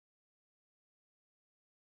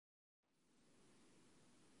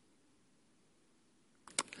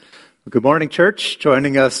Good morning, church.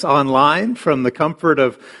 Joining us online from the comfort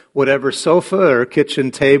of whatever sofa or kitchen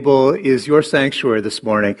table is your sanctuary this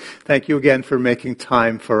morning. Thank you again for making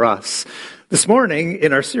time for us. This morning,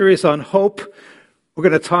 in our series on hope, we're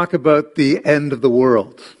going to talk about the end of the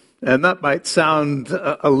world. And that might sound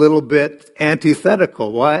a little bit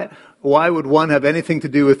antithetical. Why would one have anything to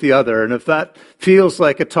do with the other? And if that feels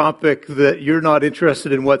like a topic that you're not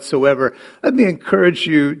interested in whatsoever, let me encourage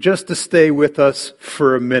you just to stay with us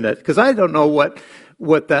for a minute. Because I don't know what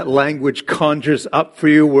that language conjures up for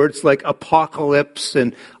you. Words like apocalypse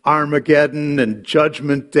and Armageddon and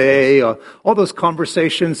Judgment Day. All those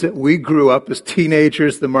conversations that we grew up as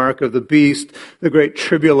teenagers, the mark of the beast, the Great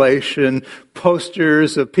Tribulation,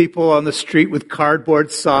 posters of people on the street with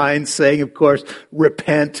cardboard signs saying, of course,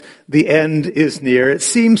 repent, the end is near. It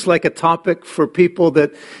seems like a topic for people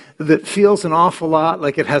that feels an awful lot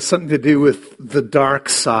like it has something to do with the dark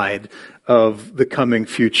side of the coming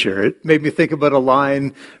future. It made me think about a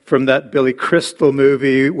line from that Billy Crystal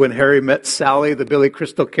movie, When Harry Met Sally. The Billy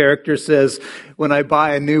Crystal character says, when I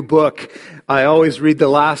buy a new book, I always read the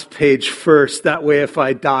last page first. That way, if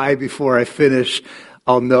I die before I finish,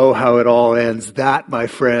 I'll know how it all ends. That, my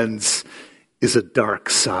friends, is a dark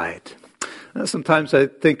side. Sometimes I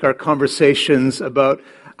think our conversations about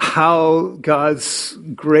how God's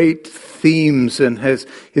great themes and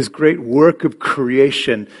his great work of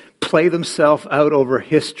creation play themselves out over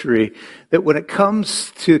history, that when it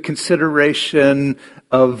comes to consideration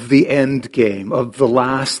of the end game, of the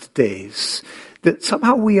last days, that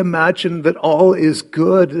somehow we imagine that all is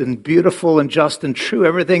good and beautiful and just and true.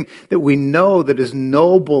 Everything that we know that is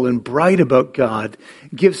noble and bright about God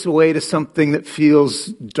gives way to something that feels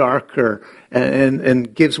darker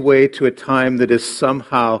and gives way to a time that is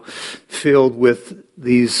somehow filled with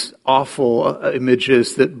these awful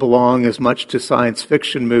images that belong as much to science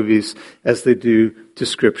fiction movies as they do to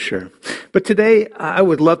Scripture. But today, I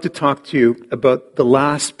would love to talk to you about the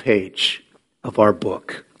last page of our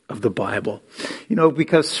book of the Bible. You know,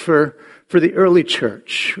 because for the early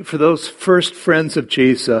church, for those first friends of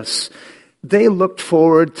Jesus, they looked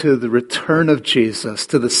forward to the return of Jesus,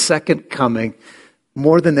 to the second coming,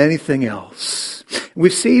 more than anything else.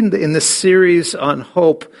 We've seen in this series on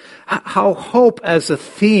hope, how hope as a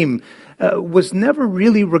theme was never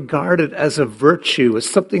really regarded as a virtue, as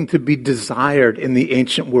something to be desired in the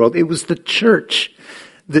ancient world. It was the church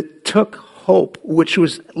that took hope, which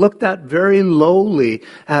was looked at very lowly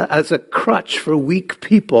as a crutch for weak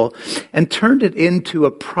people, and turned it into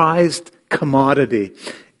a prized commodity.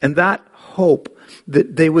 And that hope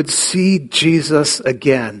that they would see Jesus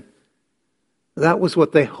again, that was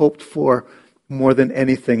what they hoped for more than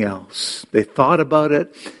anything else. They thought about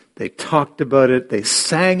it, they talked about it, they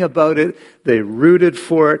sang about it, they rooted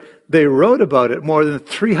for it, they wrote about it more than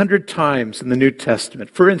 300 times in the New Testament.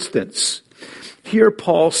 For instance, here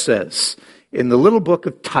Paul says in the little book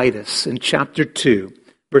of Titus in chapter 2,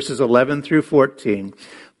 verses 11 through 14,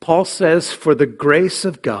 Paul says, "For the grace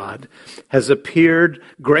of God has appeared,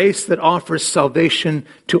 grace that offers salvation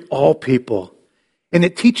to all people. And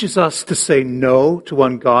it teaches us to say no to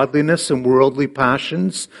ungodliness and worldly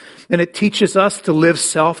passions. And it teaches us to live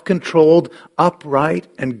self-controlled, upright,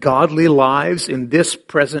 and godly lives in this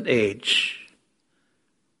present age.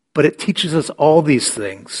 But it teaches us all these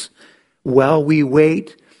things while we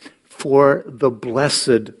wait for the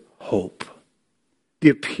blessed hope, the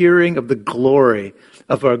appearing of the glory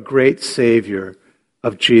of our great Savior,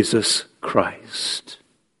 of Jesus Christ."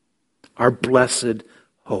 Our blessed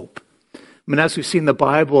hope. I mean, as we've seen, the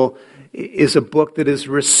Bible is a book that is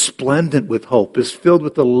resplendent with hope, is filled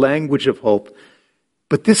with the language of hope.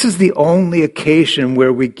 But this is the only occasion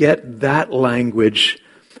where we get that language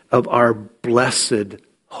of our blessed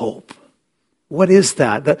hope. What is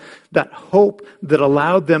that? That hope that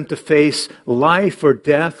allowed them to face life or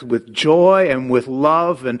death with joy and with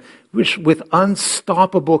love and with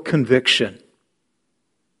unstoppable conviction.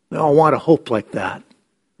 We all want a hope like that. At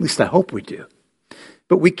least I hope we do.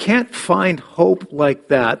 But we can't find hope like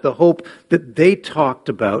that, the hope that they talked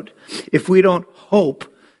about, if we don't hope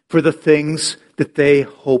for the things that they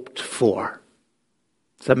hoped for.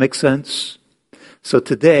 Does that make sense? So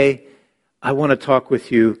today, I want to talk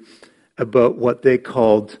with you about what they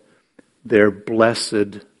called their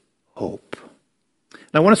blessed hope.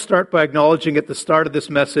 And I want to start by acknowledging at the start of this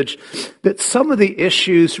message that some of the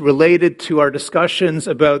issues related to our discussions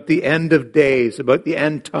about the end of days, about the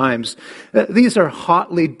end times, these are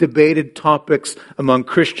hotly debated topics among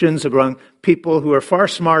Christians, among people who are far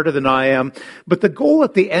smarter than I am. But the goal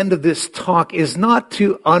at the end of this talk is not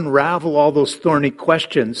to unravel all those thorny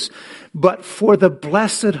questions, but for the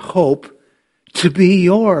blessed hope to be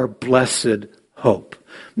your blessed hope.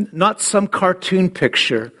 Not some cartoon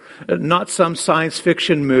picture, not some science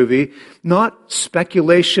fiction movie, not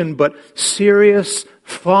speculation, but serious,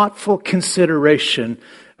 thoughtful consideration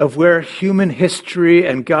of where human history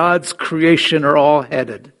and God's creation are all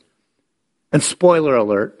headed. And spoiler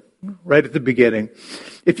alert, right at the beginning,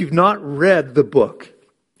 if you've not read the book,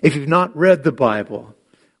 if you've not read the Bible,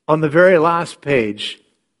 on the very last page,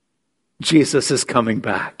 Jesus is coming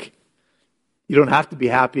back. You don't have to be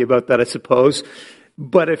happy about that, I suppose.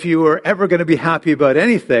 But if you were ever going to be happy about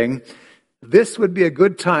anything, this would be a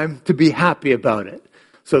good time to be happy about it.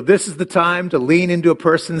 So this is the time to lean into a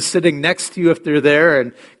person sitting next to you if they're there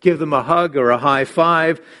and give them a hug or a high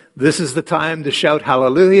five. This is the time to shout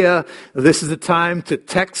hallelujah. This is the time to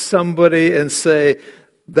text somebody and say,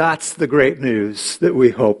 that's the great news that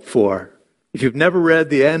we hope for. If you've never read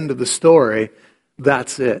the end of the story,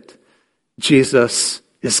 that's it. Jesus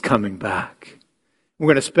is coming back. We're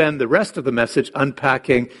going to spend the rest of the message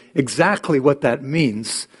unpacking exactly what that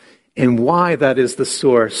means and why that is the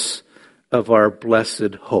source of our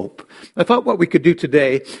blessed hope. I thought what we could do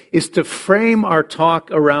today is to frame our talk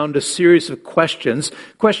around a series of questions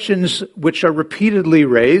which are repeatedly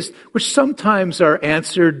raised, which sometimes are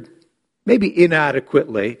answered maybe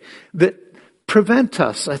inadequately, that prevent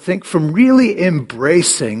us, I think, from really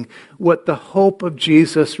embracing what the hope of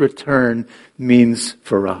Jesus' return means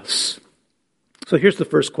for us. So here's the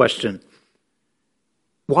first question.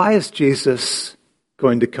 Why is Jesus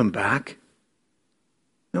going to come back?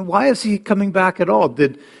 And why is he coming back at all?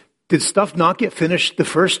 Did stuff not get finished the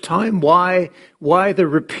first time? Why the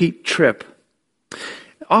repeat trip?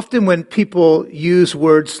 Often when people use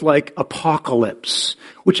words like apocalypse,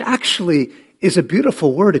 which actually is a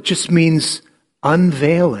beautiful word, it just means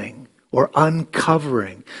unveiling or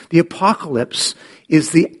uncovering. The apocalypse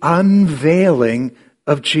is the unveiling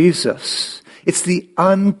of Jesus. It's the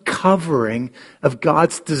uncovering of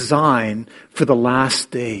God's design for the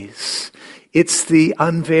last days. It's the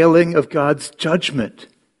unveiling of God's judgment,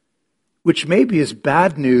 which maybe is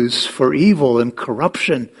bad news for evil and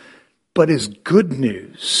corruption, but is good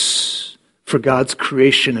news for God's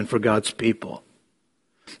creation and for God's people.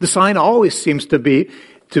 The sign always seems to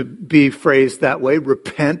be phrased that way,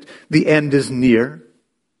 repent, the end is near.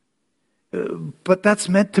 But that's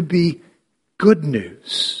meant to be good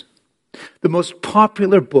news. The most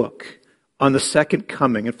popular book on the second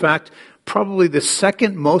coming, in fact, probably the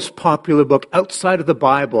second most popular book outside of the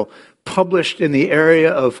Bible, published in the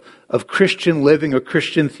area of Christian living or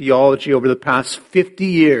Christian theology over the past 50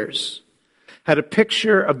 years, had a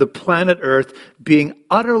picture of the planet Earth being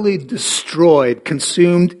utterly destroyed,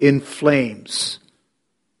 consumed in flames.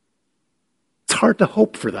 It's hard to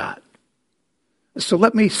hope for that. So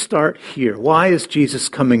let me start here. Why is Jesus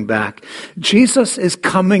coming back? Jesus is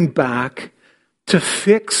coming back to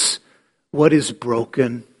fix what is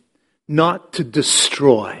broken, not to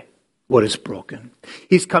destroy what is broken.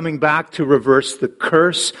 He's coming back to reverse the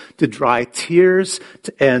curse, to dry tears,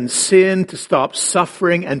 to end sin, to stop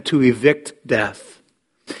suffering, and to evict death.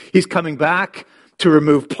 He's coming back to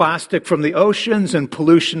remove plastic from the oceans and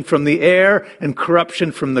pollution from the air and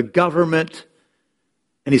corruption from the government.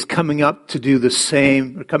 And he's coming back to do the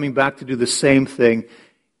same thing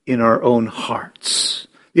in our own hearts.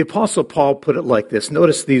 The Apostle Paul put it like this.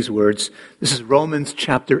 Notice these words. This is Romans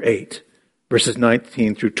chapter 8, verses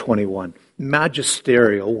 19 through 21.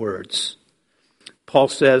 Magisterial words. Paul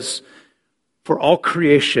says, "For all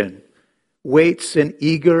creation waits in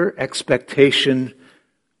eager expectation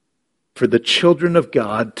for the children of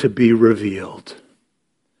God to be revealed,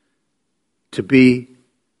 to be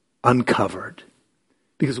uncovered."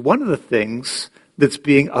 Because one of the things that's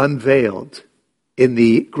being unveiled in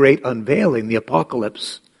the great unveiling, the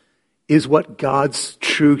apocalypse, is what God's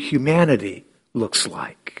true humanity looks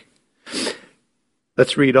like.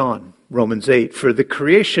 Let's read on, Romans 8. "For the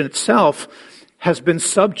creation itself has been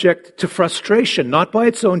subject to frustration, not by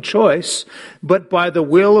its own choice, but by the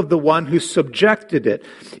will of the one who subjected it,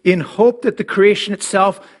 in hope that the creation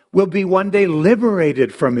itself will be one day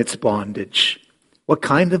liberated from its bondage." What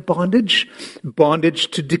kind of bondage?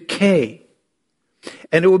 Bondage to decay.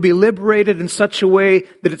 And it will be liberated in such a way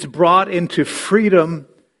that it's brought into freedom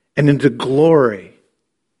and into glory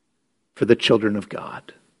for the children of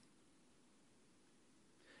God.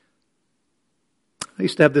 I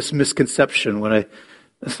used to have this misconception when I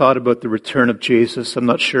thought about the return of Jesus. I'm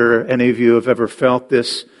not sure any of you have ever felt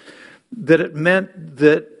this, that it meant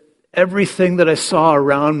that everything that I saw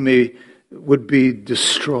around me would be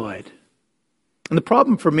destroyed. And the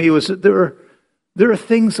problem for me was that there are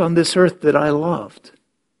things on this earth that I loved.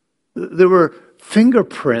 There were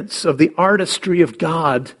fingerprints of the artistry of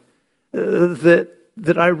God that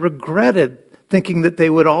I regretted thinking that they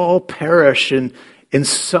would all perish in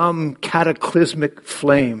some cataclysmic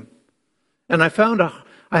flame. And I found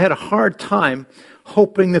I had a hard time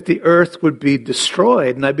hoping that the earth would be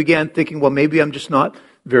destroyed. And I began thinking, well, maybe I'm just not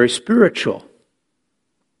very spiritual.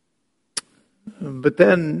 But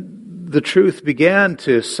then the truth began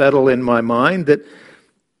to settle in my mind that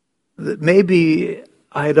maybe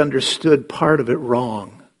I had understood part of it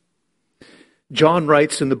wrong. John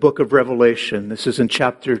writes in the book of Revelation, this is in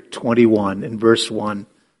chapter 21, in verse 1,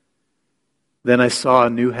 "Then I saw a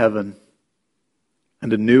new heaven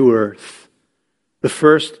and a new earth. The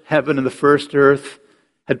first heaven and the first earth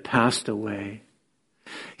had passed away."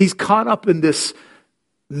 He's caught up in this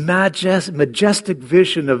majestic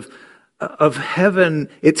vision of heaven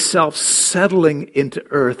itself settling into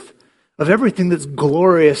earth, of everything that's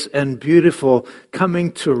glorious and beautiful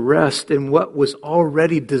coming to rest in what was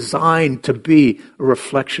already designed to be a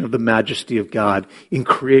reflection of the majesty of God in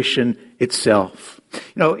creation itself.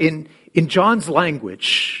 In John's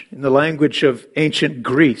language, in the language of ancient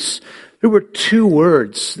Greece, there were two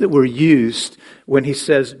words that were used when he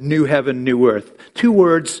says new heaven, new earth. Two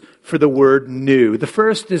words for the word new. The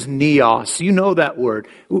first is neos. You know that word.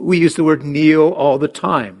 We use the word neo all the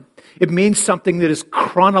time. It means something that is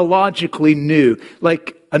chronologically new,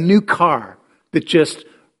 like a new car that just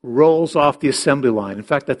rolls off the assembly line. In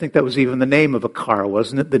fact, I think that was even the name of a car,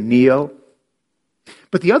 wasn't it? The Neo.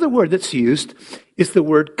 But the other word that's used is the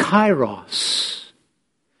word kairos,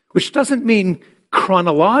 which doesn't mean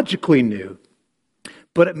chronologically new,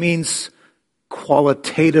 but it means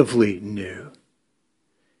qualitatively new.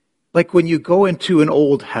 Like when you go into an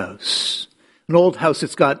old house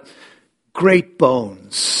that's got great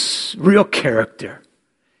bones, real character,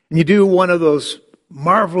 and you do one of those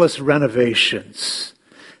marvelous renovations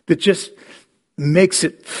that just makes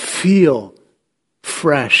it feel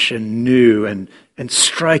fresh and new and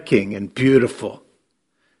striking and beautiful.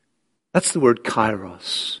 That's the word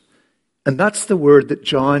kairos. And that's the word that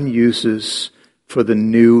John uses for the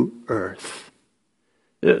new earth.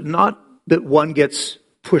 Not that one gets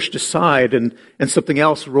pushed aside and something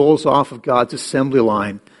else rolls off of God's assembly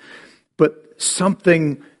line, but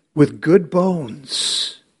something with good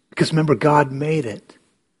bones, because remember, God made it,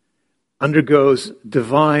 undergoes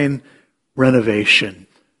divine renovation.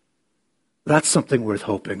 That's something worth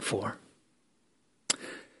hoping for.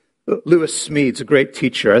 Lewis Smedes, a great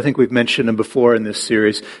teacher, I think we've mentioned him before in this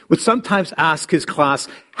series, would sometimes ask his class,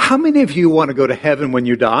 how many of you want to go to heaven when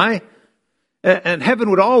you die? And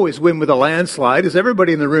heaven would always win with a landslide, as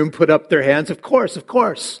everybody in the room put up their hands. Of course, of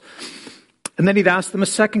course. And then he'd ask them a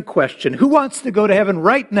second question. Who wants to go to heaven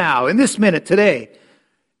right now, in this minute, today?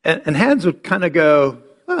 And hands would kind of go,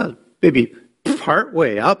 maybe part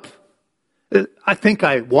way up. I think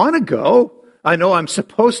I want to go. I know I'm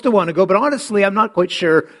supposed to want to go, but honestly, I'm not quite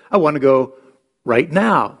sure I want to go right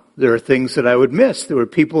now. There are things that I would miss. There were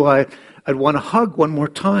people I'd want to hug one more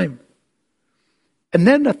time. And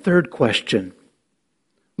then a third question.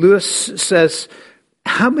 Lewis says,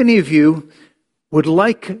 how many of you would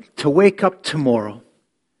like to wake up tomorrow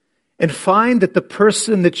and find that the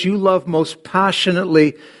person that you love most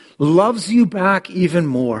passionately loves you back even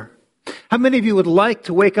more? How many of you would like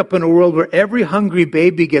to wake up in a world where every hungry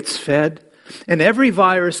baby gets fed, and every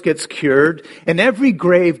virus gets cured, and every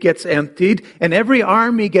grave gets emptied, and every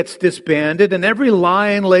army gets disbanded, and every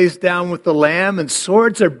lion lays down with the lamb, and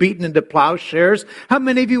swords are beaten into plowshares? How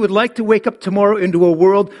many of you would like to wake up tomorrow into a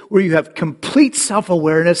world where you have complete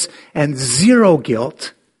self-awareness and zero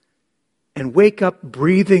guilt, and wake up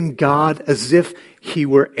breathing God as if He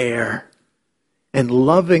were air, and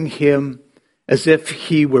loving Him as if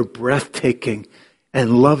He were breathtaking,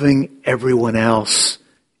 and loving everyone else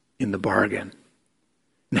in the bargain?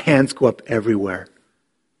 And hands go up everywhere.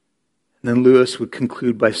 And then Lewis would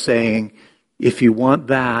conclude by saying, if you want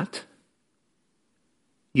that,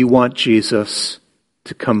 you want Jesus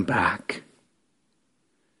to come back.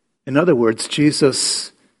 In other words,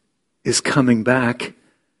 Jesus is coming back,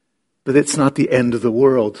 but it's not the end of the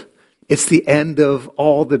world. It's the end of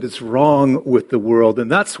all that is wrong with the world.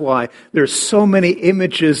 And that's why there's so many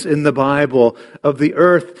images in the Bible of the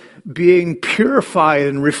earth being purified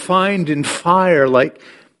and refined in fire, like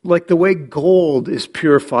the way gold is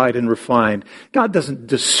purified and refined. God doesn't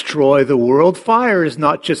destroy the world. Fire is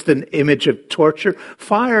not just an image of torture.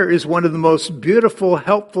 Fire is one of the most beautiful,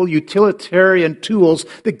 helpful, utilitarian tools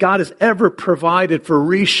that God has ever provided for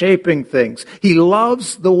reshaping things. He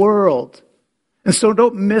loves the world. And so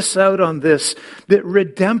don't miss out on this, that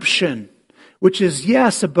redemption, which is,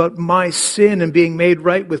 yes, about my sin and being made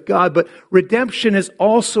right with God, but redemption is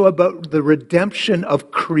also about the redemption of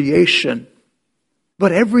creation,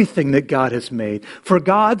 but everything that God has made. For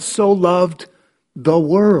God so loved the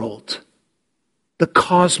world, the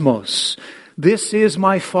cosmos. This is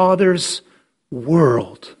my Father's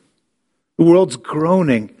world. The world's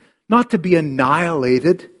groaning, not to be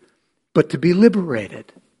annihilated, but to be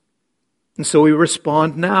liberated. And so we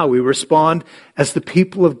respond now. We respond as the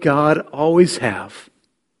people of God always have,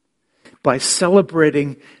 by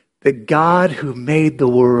celebrating that God who made the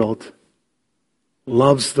world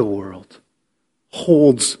loves the world,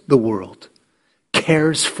 holds the world,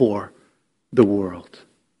 cares for the world.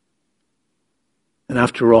 And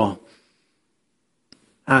after all,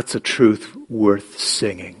 that's a truth worth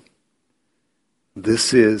singing.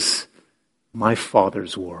 This is my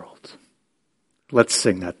Father's world. Let's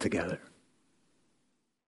sing that together.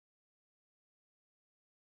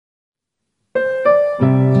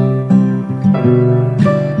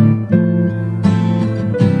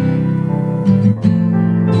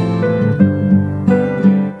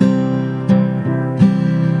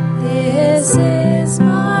 This is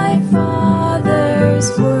my Father's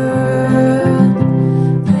world,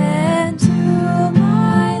 and to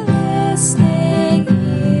my listening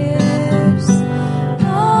ears,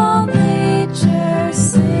 all nature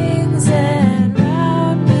sings, and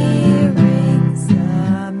round me rings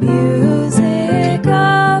the music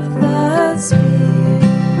of the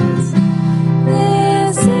spheres.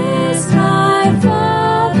 This is my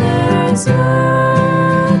Father's world.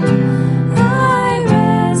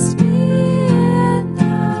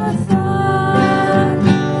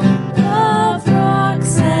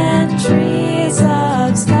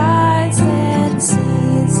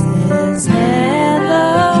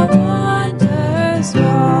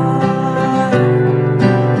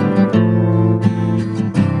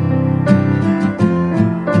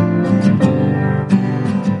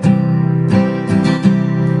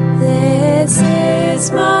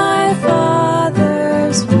 My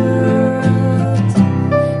Father's world,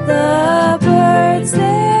 the birds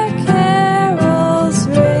their carols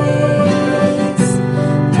raise,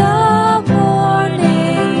 the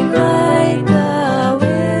morning light, the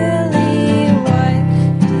lily white,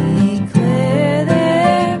 declare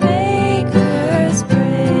their Maker's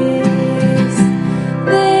praise.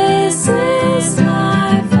 This is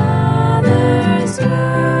my Father's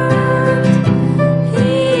world,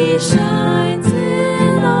 He shines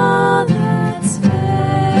in all that's fair.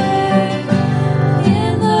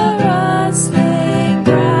 In the rustling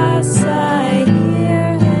grass I hear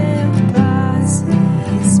Him pass.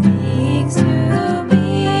 He speaks to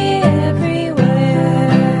me everywhere.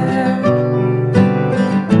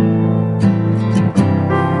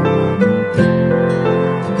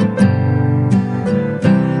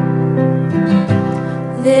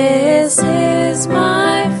 This is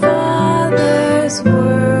my Father's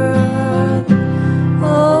world.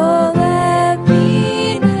 Oh, let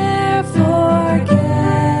me ne'er forget.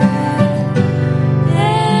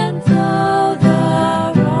 And though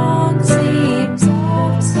the wrong seems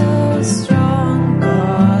oft so strong,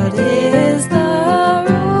 God is the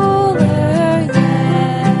ruler yet.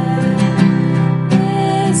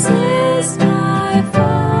 This is my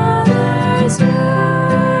Father's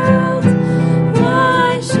world.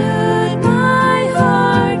 Why should my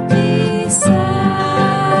heart be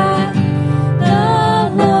sad? The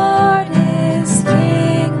Lord is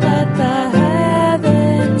King, let the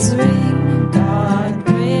heavens ring. God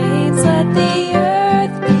reigns, let the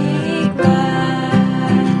earth be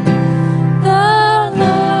glad. The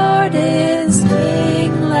Lord is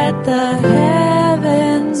King, let the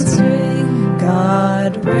heavens ring.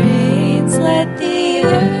 God reigns, let the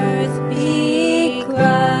earth be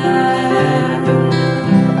glad.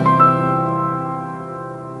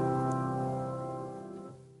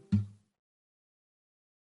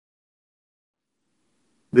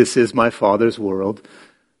 This is my Father's world.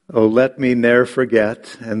 Oh, let me ne'er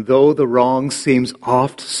forget, and though the wrong seems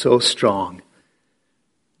oft so strong,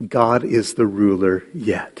 God is the ruler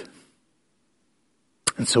yet.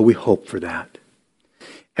 And so we hope for that.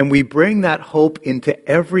 And we bring that hope into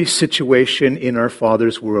every situation in our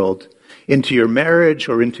Father's world, into your marriage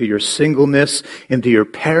or into your singleness, into your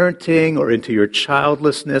parenting or into your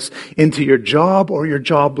childlessness, into your job or your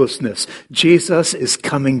joblessness. Jesus is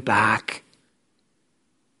coming back,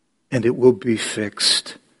 and it will be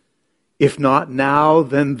fixed. If not now,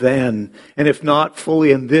 then then. And if not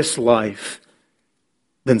fully in this life,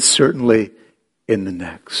 then certainly in the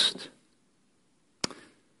next.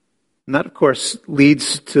 And that, of course,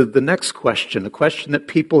 leads to the next question, a question that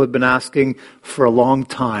people have been asking for a long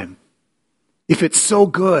time. If it's so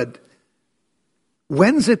good,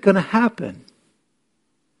 when's it going to happen?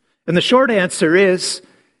 And the short answer is,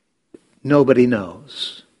 nobody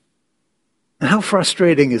knows. And how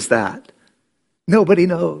frustrating is that? Nobody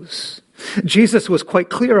knows. Jesus was quite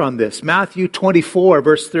clear on this. Matthew 24,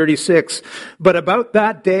 verse 36. But about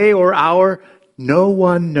that day or hour, no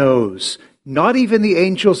one knows, not even the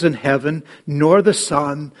angels in heaven, nor the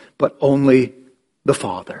Son, but only the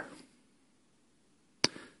Father.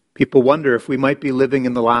 People wonder if we might be living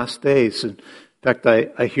in the last days. In fact,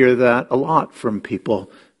 I hear that a lot from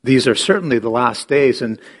people. These are certainly the last days.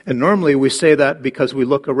 And normally we say that because we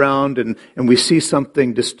look around and we see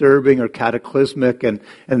something disturbing or cataclysmic, and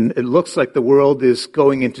it looks like the world is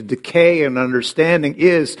going into decay, and understanding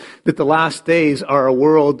is that the last days are a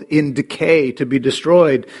world in decay to be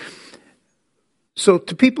destroyed. So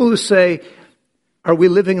to people who say, are we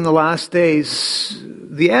living in the last days?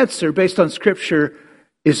 The answer, based on Scripture,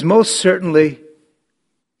 is most certainly,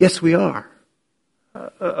 yes, we are.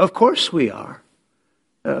 Of course we are.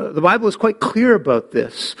 The Bible is quite clear about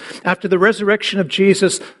this. After the resurrection of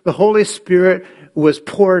Jesus, the Holy Spirit was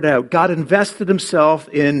poured out. God invested himself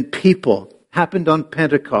in people. Happened on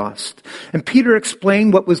Pentecost. And Peter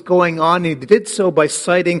explained what was going on. He did so by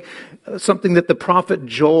citing something that the prophet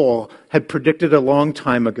Joel had predicted a long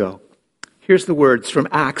time ago. Here's the words from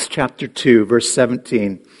Acts chapter 2, verse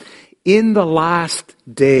 17. In the last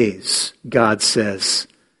days, God says,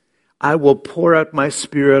 I will pour out my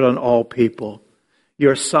Spirit on all people.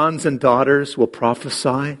 Your sons and daughters will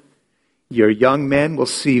prophesy. Your young men will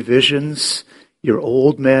see visions. Your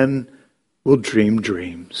old men will dream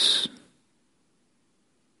dreams.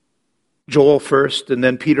 Joel first, and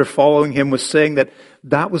then Peter following him, was saying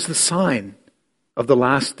that was the sign of the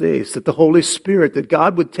last days, that the Holy Spirit, that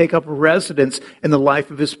God would take up residence in the life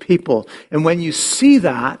of his people. And when you see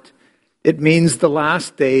that, it means the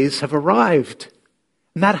last days have arrived.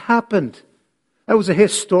 And that happened. That was a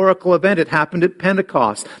historical event. It happened at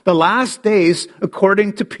Pentecost. The last days,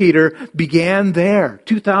 according to Peter, began there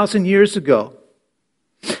 2,000 years ago.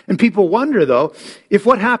 And people wonder, though, if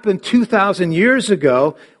what happened 2,000 years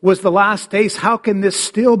ago was the last days, how can this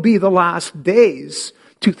still be the last days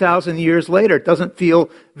 2,000 years later? It doesn't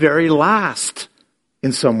feel very last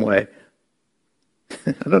in some way.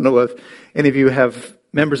 I don't know if any of you have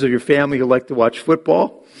members of your family who like to watch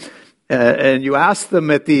football. And you ask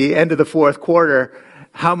them at the end of the fourth quarter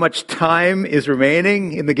how much time is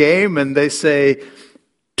remaining in the game, and they say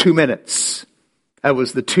 2 minutes. That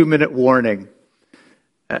was the 2-minute warning.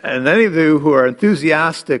 And any of you who are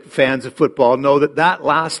enthusiastic fans of football know that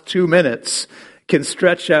last 2 minutes can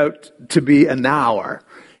stretch out to be an hour.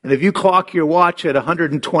 And if you clock your watch at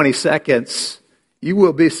 120 seconds, you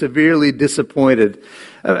will be severely disappointed.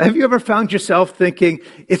 Have you ever found yourself thinking,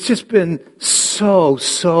 it's just been so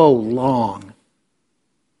long?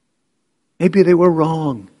 Maybe they were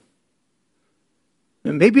wrong.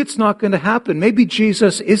 And maybe it's not going to happen. Maybe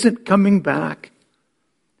Jesus isn't coming back.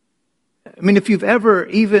 I mean, if you've ever,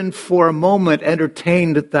 even for a moment,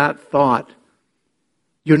 entertained that thought,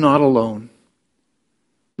 you're not alone.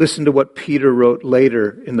 Listen to what Peter wrote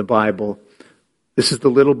later in the Bible. This is the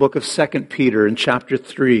little book of 2 Peter in chapter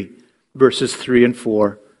 3, verses 3 and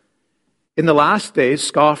 4. In the last days,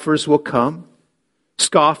 scoffers will come,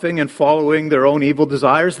 scoffing and following their own evil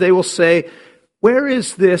desires. They will say, where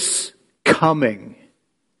is this coming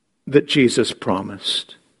that Jesus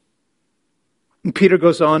promised? And Peter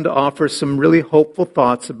goes on to offer some really hopeful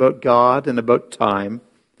thoughts about God and about time.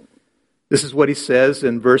 This is what he says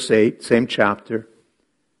in verse 8, same chapter.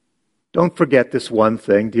 Don't forget this one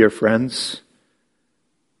thing, dear friends.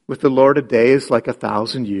 With the Lord, a day is like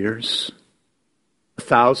 1,000 years.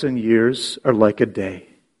 1,000 years are like a day.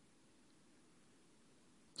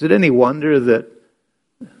 Is it any wonder that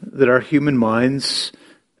our human minds,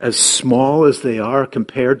 as small as they are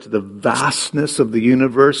compared to the vastness of the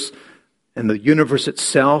universe, and the universe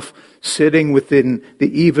itself sitting within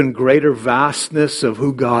the even greater vastness of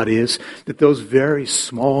who God is, that those very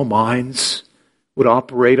small minds would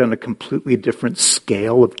operate on a completely different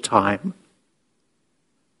scale of time?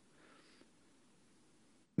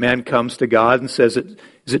 Man comes to God and says,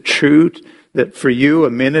 is it true that for you a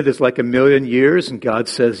minute is like 1,000,000 years? And God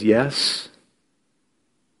says, yes.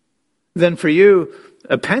 Then for you,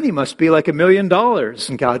 a penny must be like $1,000,000.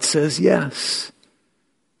 And God says, yes.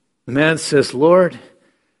 The man says, Lord,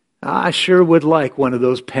 I sure would like one of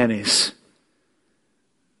those pennies.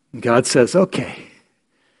 And God says, okay,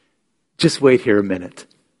 just wait here a minute.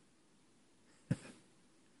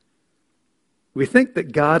 We think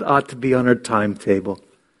that God ought to be on our timetable.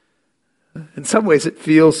 In some ways, it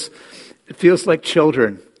feels like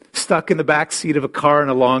children stuck in the back seat of a car on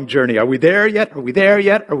a long journey. Are we there yet? Are we there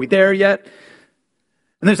yet? Are we there yet?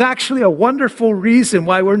 And there's actually a wonderful reason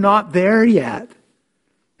why we're not there yet.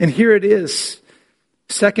 And here it is.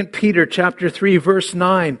 2 Peter chapter 3, verse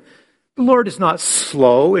 9. The Lord is not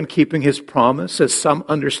slow in keeping his promise, as some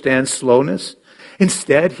understand slowness.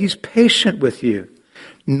 Instead, he's patient with you,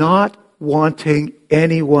 not wanting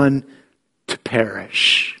anyone to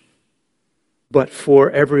perish, but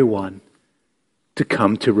for everyone to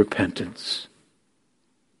come to repentance.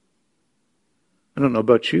 I don't know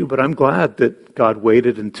about you, but I'm glad that God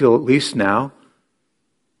waited until at least now.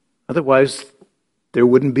 Otherwise, there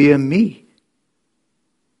wouldn't be a me.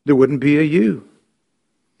 There wouldn't be a you.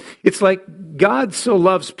 It's like God so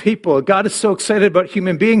loves people. God is so excited about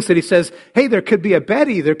human beings that he says, hey, there could be a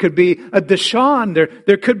Betty, there could be a Deshaun,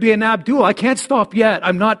 there could be an Abdul. I can't stop yet.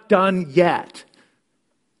 I'm not done yet.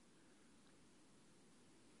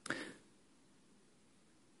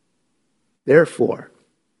 Therefore,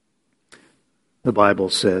 the Bible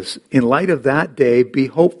says, in light of that day, be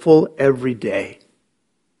hopeful every day.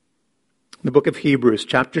 The book of Hebrews,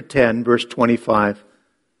 chapter 10, verse 25.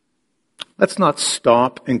 Let's not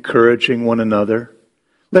stop encouraging one another.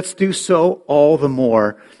 Let's do so all the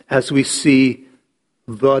more as we see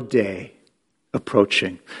the day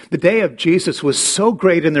approaching. The day of Jesus was so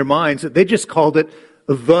great in their minds that they just called it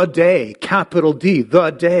the day, capital D, the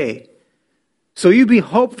day. So you be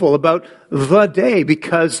hopeful about the day,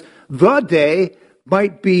 because the day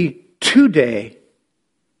might be today.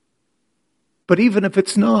 But even if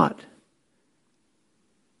it's not,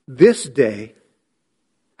 this day,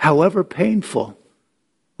 however painful,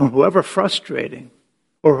 or however frustrating,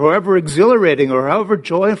 or however exhilarating, or however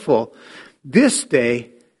joyful, this day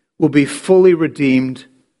will be fully redeemed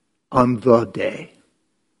on the day,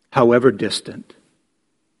 however distant.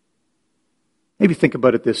 Maybe think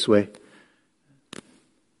about it this way.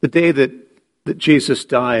 The day that Jesus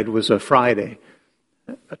died was a Friday,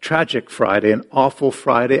 a tragic Friday, an awful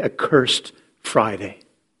Friday, a cursed Friday,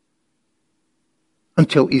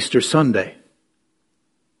 until Easter Sunday.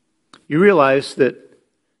 You realize that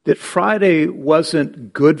Friday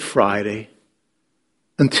wasn't Good Friday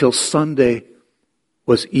until Sunday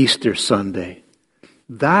was Easter Sunday.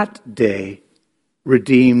 That day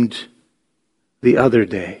redeemed the other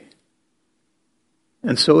day.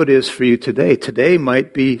 And so it is for you today. Today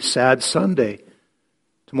might be Sad Sunday.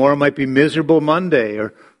 Tomorrow might be Miserable Monday,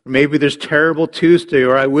 or maybe there's Terrible Tuesday,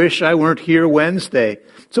 or I wish I weren't here Wednesday.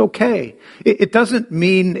 It's okay. It doesn't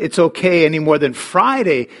mean it's okay any more than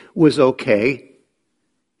Friday was okay.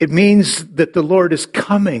 It means that the Lord is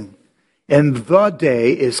coming, and the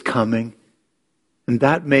day is coming, and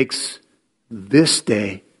that makes this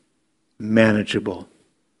day manageable.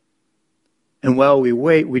 And while we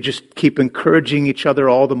wait, we just keep encouraging each other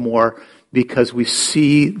all the more, because we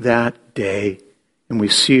see that day and we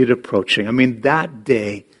see it approaching. I mean, that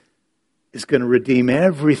day is going to redeem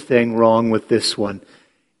everything wrong with this one,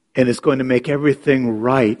 and it's going to make everything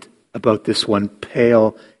right about this one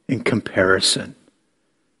pale in comparison.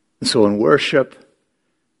 And so in worship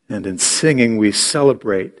and in singing, we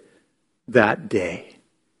celebrate that day.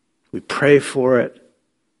 We pray for it.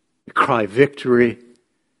 We cry victory.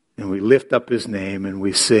 And we lift up his name and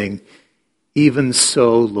we sing, even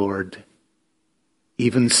so, Lord,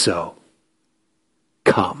 even so,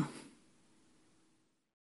 come.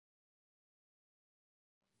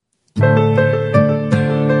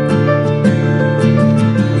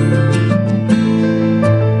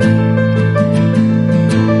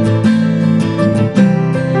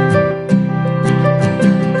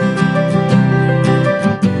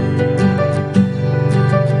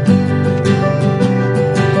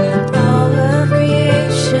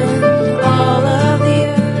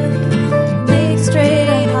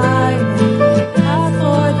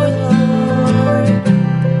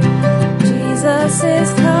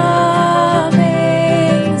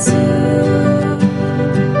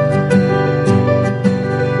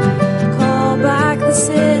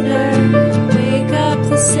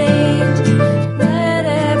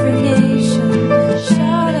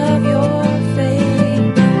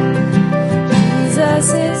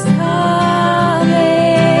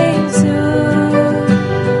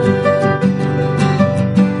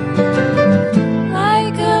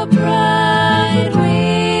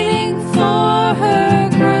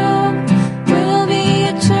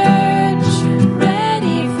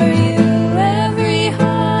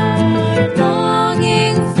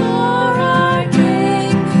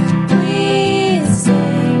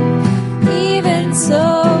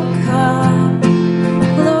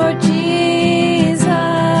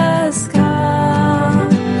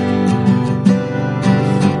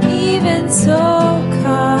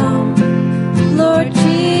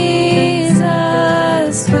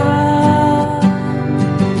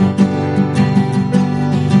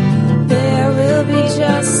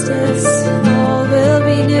 Justice, all will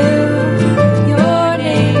be new. Your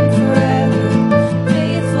name forever.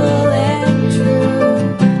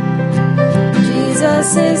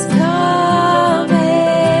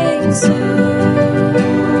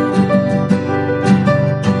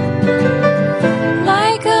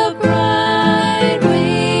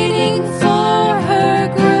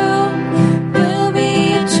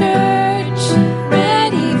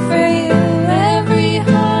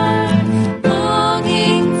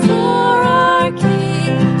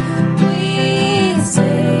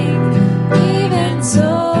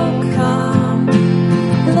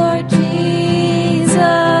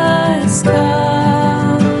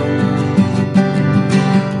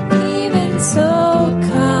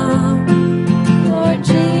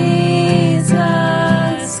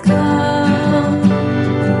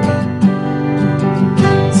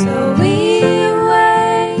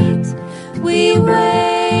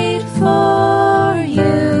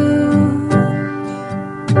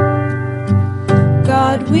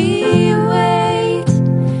 God, we wait,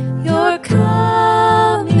 you're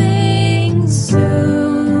coming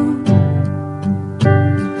soon.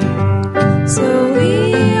 So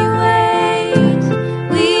we wait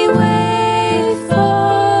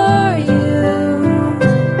for you.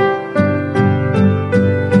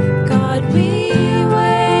 God, we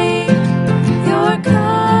wait, you're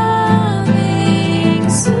coming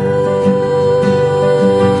soon.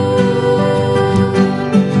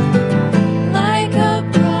 Like a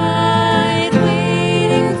bride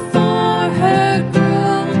waiting for her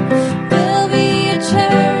groom, we'll be a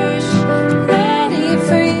church ready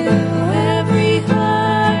for you. Every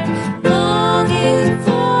heart longing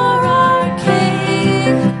for our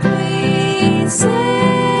King, we sing.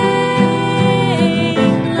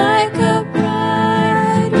 Like a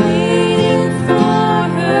bride waiting for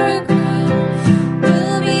her groom,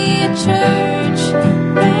 we'll be a church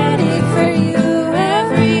ready for you.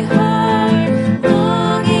 Every heart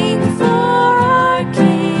longing for our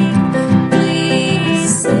King, we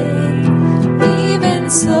sing. Even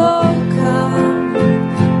so, come,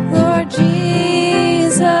 Lord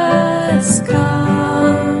Jesus,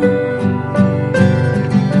 come.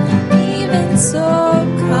 Even so,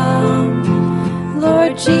 come,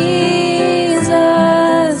 Lord Jesus,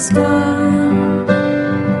 come.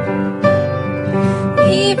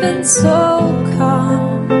 Even so,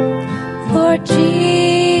 come, Lord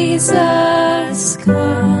Jesus,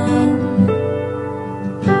 come.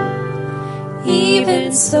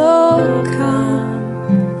 Even so,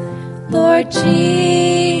 come, Lord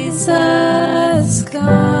Jesus, come.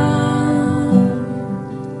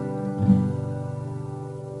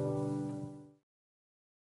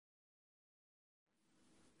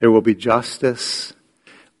 There will be justice.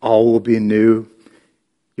 All will be new.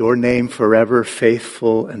 Your name forever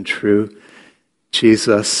faithful and true.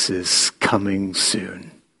 Jesus is coming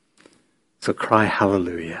soon. So cry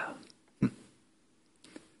hallelujah.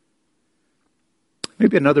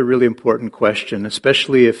 Maybe another really important question,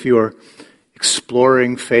 especially if you're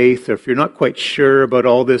exploring faith or if you're not quite sure about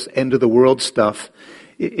all this end of the world stuff,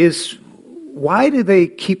 is why do they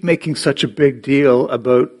keep making such a big deal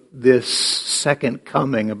about this second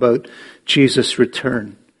coming, about Jesus'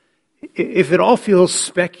 return? If it all feels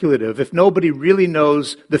speculative, if nobody really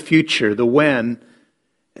knows the future, the when,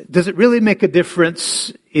 does it really make a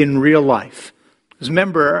difference in real life? Because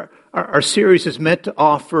remember, our series is meant to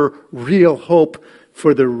offer real hope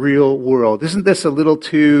for the real world. Isn't this a little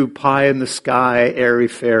too pie in the sky,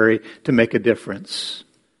 airy-fairy to make a difference?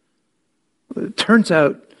 It turns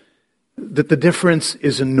out that the difference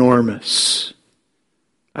is enormous.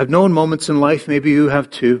 I've known moments in life, maybe you have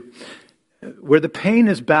too, where the pain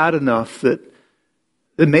is bad enough that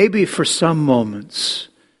maybe for some moments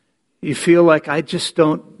you feel like, I just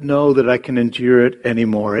don't know that I can endure it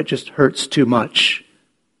anymore. It just hurts too much.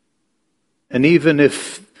 And even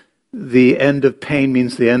if the end of pain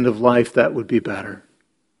means the end of life, that would be better.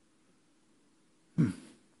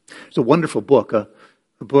 It's a wonderful book, a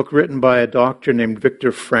book written by a doctor named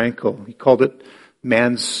Viktor Frankl. He called it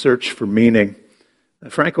Man's Search for Meaning.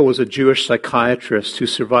 Frankl was a Jewish psychiatrist who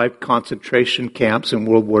survived concentration camps in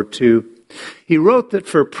World War II. He wrote that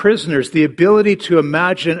for prisoners, the ability to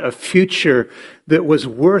imagine a future that was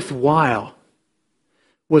worthwhile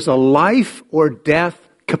was a life or death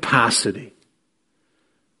capacity.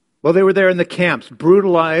 While they were there in the camps,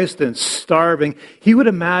 brutalized and starving, he would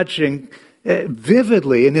imagine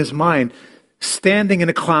vividly in his mind standing in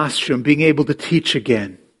a classroom, being able to teach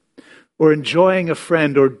again, or enjoying a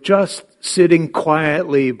friend, or just sitting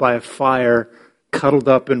quietly by a fire, cuddled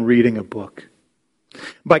up and reading a book.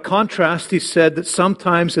 By contrast, he said that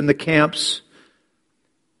sometimes in the camps,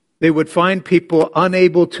 they would find people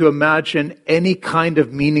unable to imagine any kind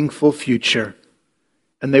of meaningful future,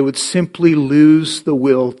 and they would simply lose the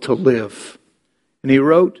will to live. And he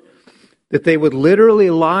wrote that they would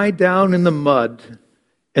literally lie down in the mud,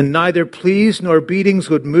 and neither pleas nor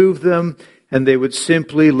beatings would move them, and they would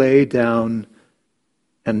simply lay down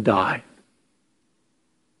and die.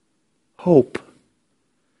 Hope.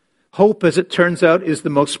 Hope, as it turns out, is the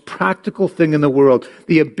most practical thing in the world.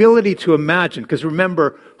 The ability to imagine, because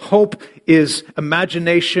remember, hope is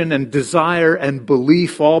imagination and desire and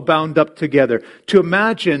belief all bound up together. To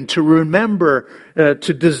imagine, to remember,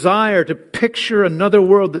 to desire, to picture another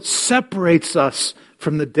world that separates us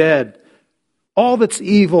from the dead. All that's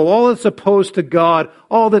evil, all that's opposed to God,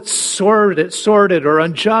 all that's sordid or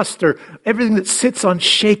unjust, or everything that sits on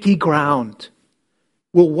shaky ground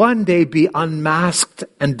will one day be unmasked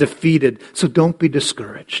and defeated. So don't be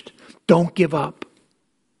discouraged. Don't give up.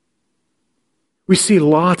 We see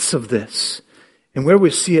lots of this. And where we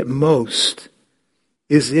see it most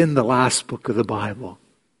is in the last book of the Bible.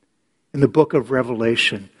 in the book of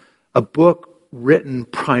Revelation, a book written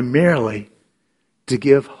primarily to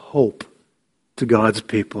give hope to God's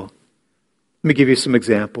people. Let me give you some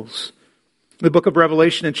examples. In the book of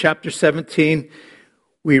Revelation in chapter 17,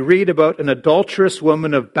 we read about an adulterous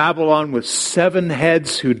woman of Babylon with 7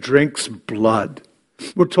 heads who drinks blood.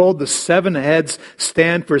 We're told the 7 heads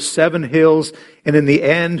stand for 7 hills, and in the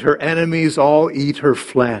end, her enemies all eat her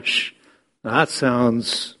flesh. Now, that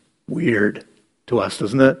sounds weird to us,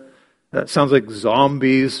 doesn't it? That sounds like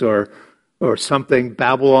zombies or something.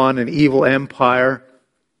 Babylon, an evil empire,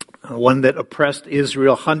 one that oppressed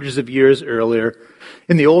Israel hundreds of years earlier.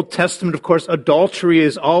 In the Old Testament, of course, adultery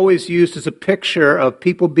is always used as a picture of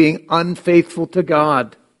people being unfaithful to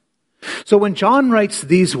God. So when John writes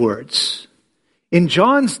these words, in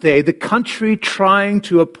John's day, the country trying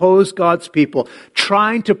to oppose God's people,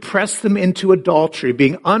 trying to press them into adultery,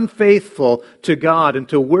 being unfaithful to God and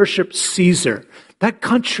to worship Caesar, that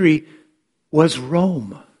country was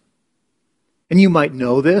Rome. And you might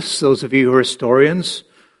know this, those of you who are historians.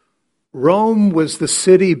 Rome was the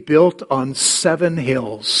city built on 7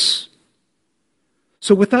 hills.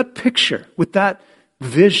 So with that picture, with that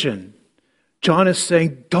vision, John is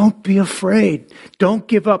saying, don't be afraid. Don't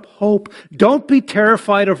give up hope. Don't be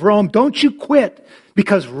terrified of Rome. Don't you quit,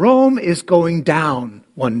 because Rome is going down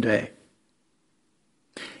one day.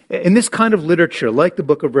 In this kind of literature, like the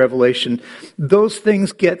book of Revelation, those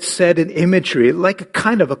things get said in imagery, like a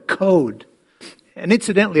kind of a code. And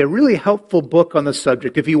incidentally, a really helpful book on the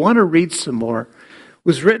subject, if you want to read some more,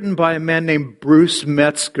 was written by a man named Bruce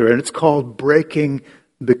Metzger, and it's called Breaking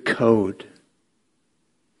the Code.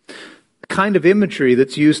 The kind of imagery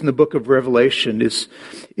that's used in the book of Revelation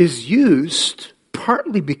is used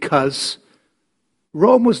partly because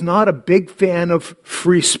Rome was not a big fan of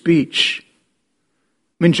free speech.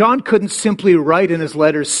 I mean, John couldn't simply write in his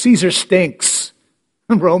letters, Caesar stinks,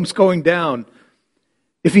 and Rome's going down.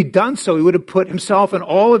 If he'd done so, he would have put himself and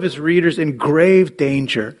all of his readers in grave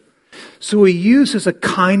danger. So he uses a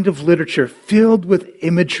kind of literature filled with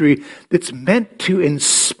imagery that's meant to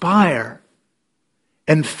inspire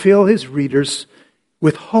and fill his readers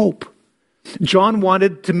with hope. John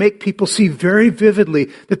wanted to make people see very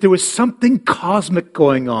vividly that there was something cosmic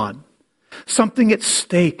going on, something at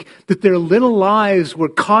stake, that their little lives were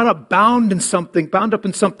bound up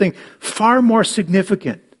in something far more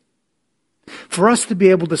significant. For us to be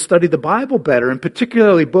able to study the Bible better, and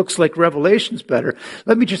particularly books like Revelations better,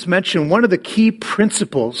 let me just mention one of the key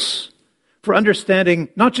principles for understanding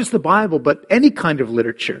not just the Bible, but any kind of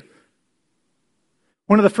literature.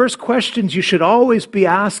 One of the first questions you should always be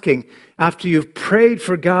asking after you've prayed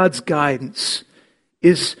for God's guidance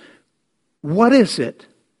is, what is it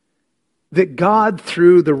that God,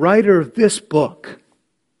 through the writer of this book,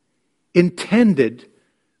 intended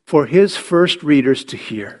for his first readers to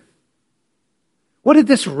hear? What did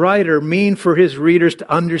this writer mean for his readers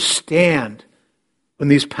to understand when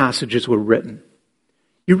these passages were written?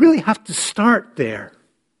 You really have to start there.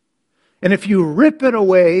 And if you rip it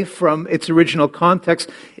away from its original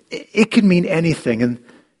context, it can mean anything.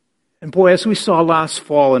 And boy, as we saw last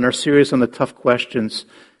fall in our series on the tough questions,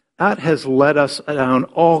 that has led us down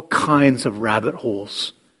all kinds of rabbit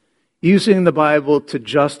holes, using the Bible to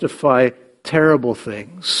justify terrible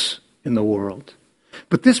things in the world.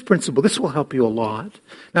 But this principle, this will help you a lot.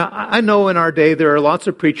 Now, I know in our day there are lots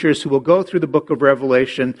of preachers who will go through the book of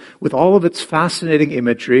Revelation with all of its fascinating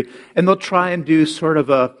imagery, and they'll try and do sort of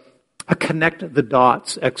a connect the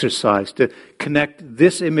dots exercise to connect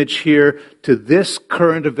this image here to this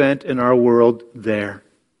current event in our world there.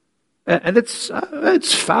 And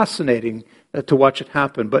it's fascinating to watch it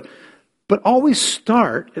happen. But always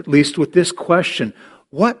start, at least, with this question: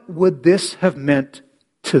 what would this have meant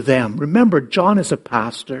to them? Remember, John is a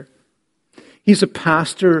pastor. He's a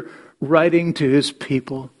pastor writing to his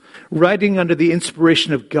people, writing under the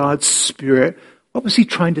inspiration of God's Spirit. What was he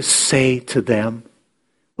trying to say to them?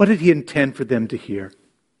 What did he intend for them to hear?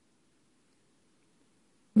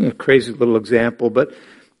 A crazy little example, but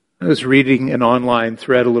I was reading an online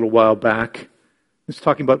thread a little while back. It was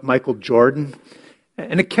talking about Michael Jordan,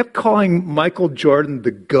 and it kept calling Michael Jordan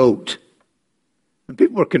the GOAT. And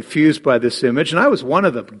people were confused by this image, and I was one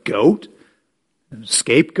of them. Goat?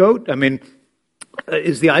 Scapegoat? I mean,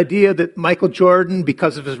 is the idea that Michael Jordan,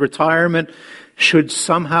 because of his retirement, should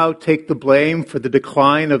somehow take the blame for the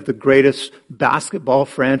decline of the greatest basketball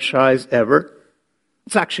franchise ever?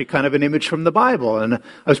 It's actually kind of an image from the Bible, and I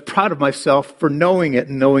was proud of myself for knowing it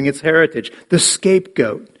and knowing its heritage. The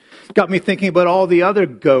scapegoat. Got me thinking about all the other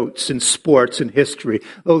goats in sports and history,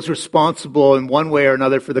 those responsible in one way or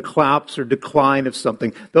another for the collapse or decline of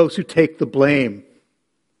something, those who take the blame.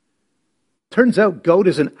 Turns out GOAT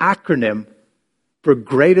is an acronym for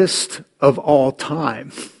greatest of all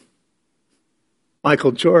time.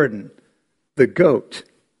 Michael Jordan, the GOAT.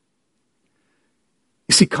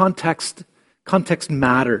 You see, context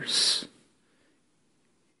matters.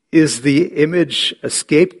 Is the image a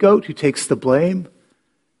scapegoat who takes the blame?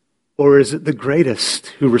 Or is it the greatest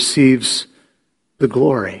who receives the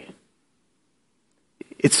glory?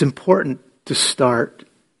 It's important to start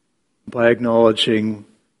by acknowledging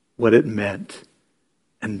what it meant.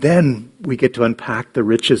 And then we get to unpack the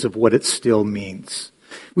riches of what it still means.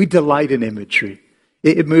 We delight in imagery.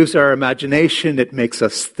 It moves our imagination. It makes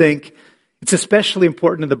us think. It's especially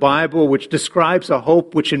important in the Bible, which describes a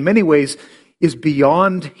hope which in many ways is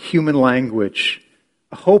beyond human language.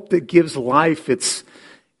 A hope that gives life its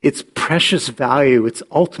precious value, its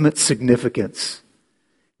ultimate significance.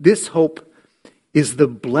 This hope is the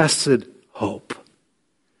blessed hope,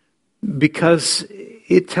 because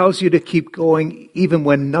it tells you to keep going even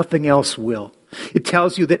when nothing else will. It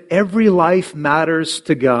tells you that every life matters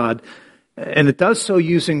to God, and it does so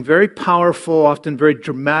using very powerful, often very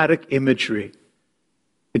dramatic imagery.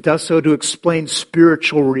 It does so to explain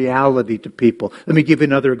spiritual reality to people. Let me give you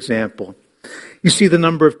another example. You see the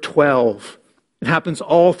number of 12. It happens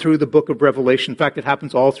all through the book of Revelation. In fact, it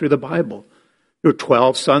happens all through the Bible. There were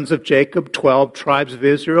 12 sons of Jacob, 12 tribes of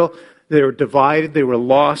Israel. They were divided. They were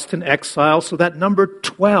lost in exile. So that number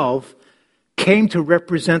 12 came to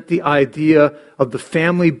represent the idea of the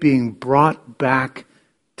family being brought back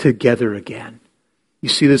together again. You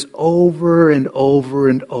see this over and over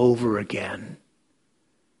and over again.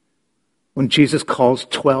 When Jesus calls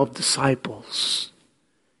 12 disciples,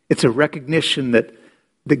 it's a recognition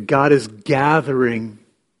that God is gathering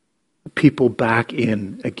people back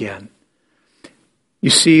in again. You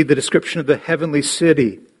see the description of the heavenly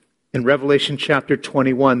city in Revelation chapter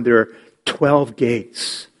 21. There are 12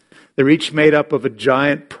 gates. They're each made up of a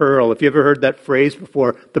giant pearl. If you ever heard that phrase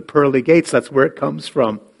before, the pearly gates, that's where it comes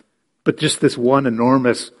from. But just this one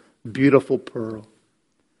enormous, beautiful pearl.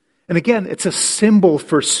 And again, it's a symbol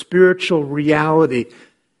for spiritual reality.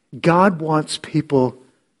 God wants people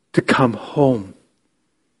to come home.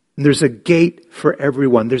 And there's a gate for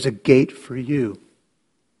everyone. There's a gate for you.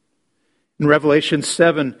 In Revelation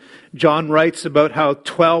 7, John writes about how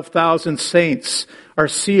 12,000 saints are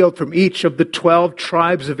sealed from each of the 12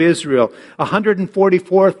 tribes of Israel.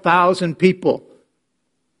 144,000 people.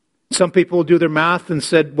 Some people do their math and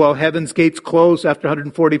said, well, heaven's gates close after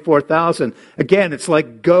 144,000. Again, it's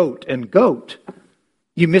like goat and goat.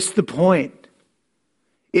 You missed the point.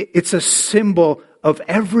 It's a symbol of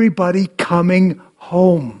everybody coming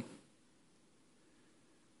home.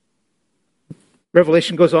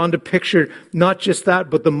 Revelation goes on to picture not just that,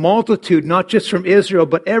 but the multitude, not just from Israel,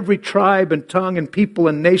 but every tribe and tongue and people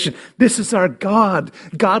and nation. This is our God.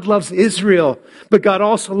 God loves Israel, but God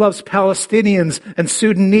also loves Palestinians and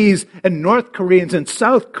Sudanese and North Koreans and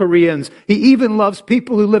South Koreans. He even loves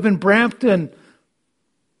people who live in Brampton.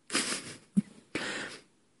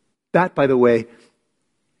 That, by the way,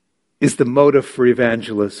 is the motive for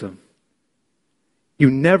evangelism. You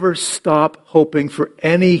never stop hoping for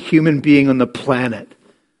any human being on the planet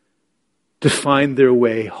to find their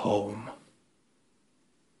way home.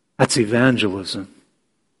 That's evangelism.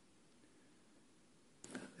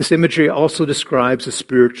 This imagery also describes a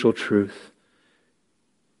spiritual truth.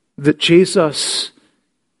 That Jesus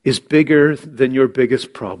is bigger than your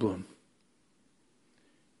biggest problem.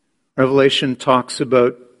 Revelation talks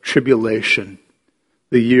about tribulation,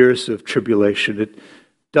 the years of tribulation. It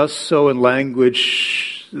does so in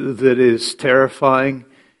language that is terrifying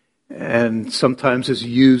and sometimes is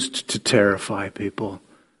used to terrify people.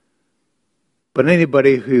 But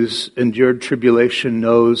anybody who's endured tribulation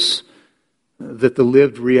knows that the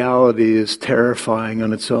lived reality is terrifying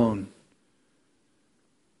on its own.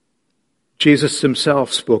 Jesus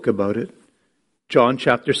himself spoke about it. John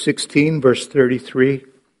chapter 16, verse 33,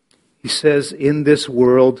 he says, in this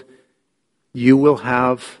world you will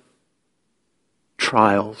have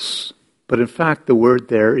trials. But in fact, the word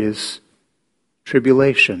there is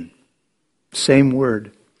tribulation. Same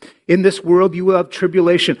word. In this world you will have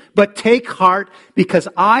tribulation. But take heart, because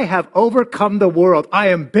I have overcome the world. I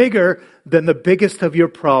am bigger than the biggest of your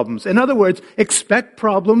problems. In other words, expect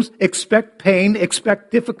problems, expect pain,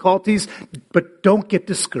 expect difficulties, but don't get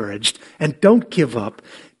discouraged and don't give up.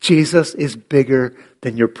 Jesus is bigger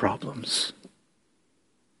than your problems.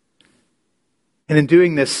 And in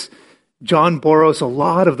doing this, John borrows a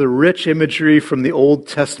lot of the rich imagery from the Old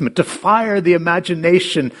Testament to fire the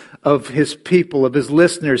imagination of his people, of his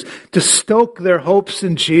listeners, to stoke their hopes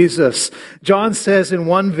in Jesus. John says in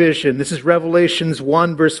one vision, this is Revelations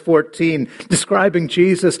 1 verse 14, describing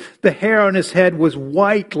Jesus, the hair on his head was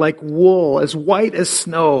white like wool, as white as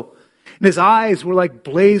snow, and his eyes were like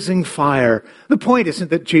blazing fire. The point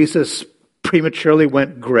isn't that Jesus prematurely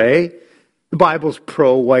went gray. The Bible's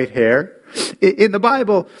pro-white hair. In the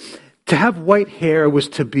Bible, to have white hair was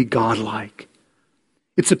to be godlike.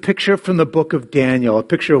 It's a picture from the book of Daniel, a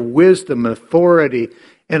picture of wisdom and authority,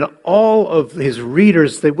 and all of his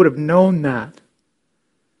readers, they would have known that.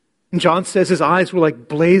 And John says his eyes were like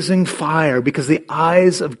blazing fire because the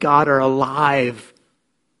eyes of God are alive.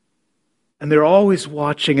 And they're always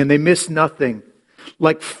watching and they miss nothing.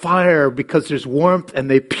 Like fire because there's warmth and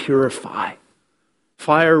they purify.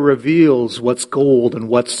 Fire reveals what's gold and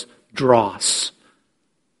what's dross.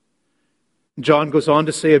 John goes on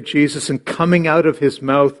to say of Jesus, and coming out of his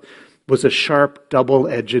mouth was a sharp,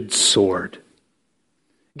 double-edged sword.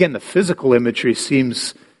 Again, the physical imagery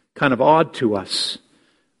seems kind of odd to us.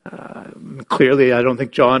 Clearly, I don't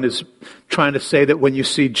think John is trying to say that when you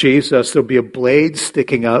see Jesus, there'll be a blade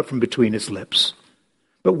sticking out from between his lips.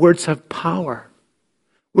 But words have power.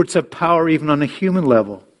 Words have power even on a human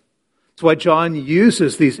level. That's why John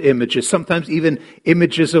uses these images, sometimes even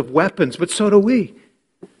images of weapons, but so do we.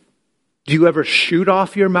 Do you ever shoot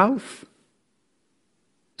off your mouth?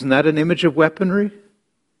 Isn't that an image of weaponry?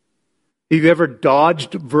 Have you ever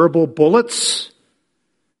dodged verbal bullets? Have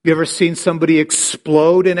you ever seen somebody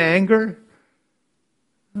explode in anger?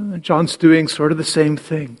 John's doing sort of the same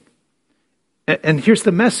thing. And here's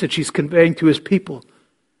the message he's conveying to his people.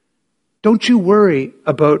 Don't you worry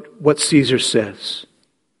about what Caesar says.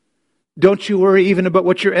 Don't you worry even about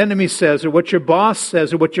what your enemy says or what your boss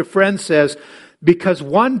says or what your friend says. Because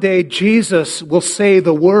one day Jesus will say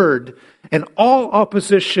the word and all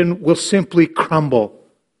opposition will simply crumble.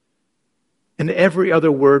 And every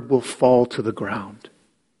other word will fall to the ground.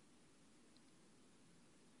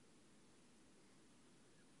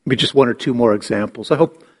 Maybe just one or two more examples. I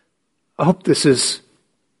hope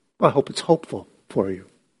it's hopeful for you.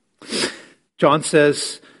 John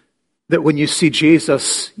says that when you see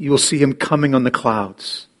Jesus, you will see him coming on the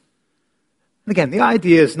clouds. Again, the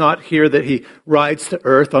idea is not here that he rides to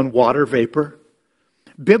earth on water vapor.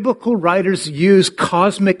 Biblical writers use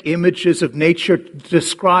cosmic images of nature to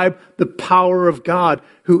describe the power of God,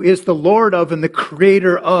 who is the Lord of and the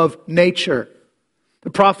creator of nature.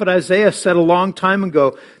 The prophet Isaiah said a long time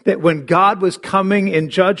ago that when God was coming in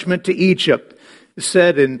judgment to Egypt, it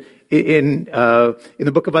said in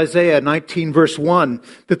the book of Isaiah 19 verse 1,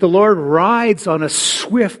 that the Lord rides on a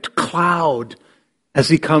swift cloud as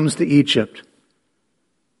he comes to Egypt.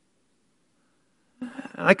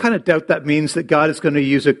 I kind of doubt that means that God is going to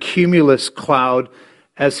use a cumulus cloud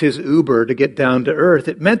as his Uber to get down to earth.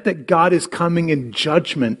 It meant that God is coming in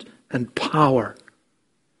judgment and power.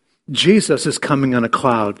 Jesus is coming on a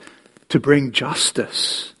cloud to bring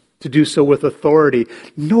justice, to do so with authority.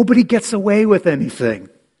 Nobody gets away with anything.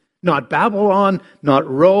 Not Babylon, not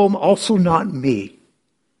Rome, also not me.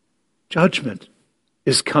 Judgment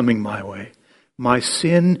is coming my way. My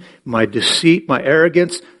sin, my deceit, my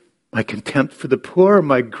arrogance, my contempt for the poor,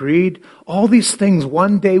 my greed, all these things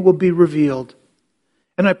one day will be revealed.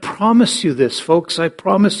 And I promise you this, folks, I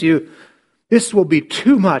promise you, this will be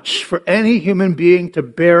too much for any human being to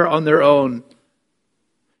bear on their own.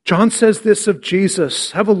 John says this of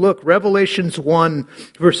Jesus. Have a look, Revelations 1,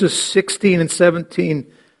 verses 16 and 17.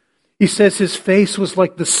 He says his face was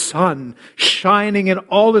like the sun, shining in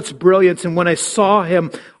all its brilliance. And when I saw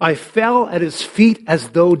him, I fell at his feet as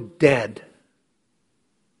though dead.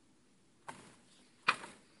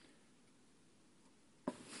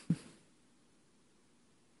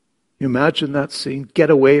 You imagine that scene? Get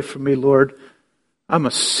away from me, Lord. I'm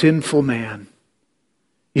a sinful man.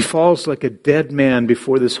 He falls like a dead man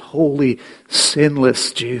before this holy,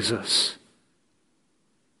 sinless Jesus.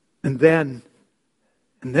 And then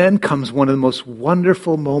comes one of the most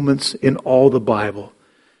wonderful moments in all the Bible.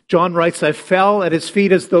 John writes, I fell at his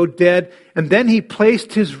feet as though dead, and then he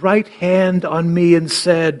placed his right hand on me and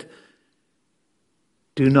said,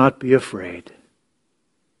 do not be afraid.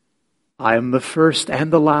 I am the first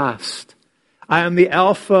and the last. I am the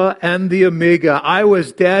Alpha and the Omega. I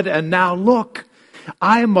was dead, and now look,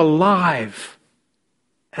 I am alive,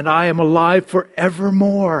 and I am alive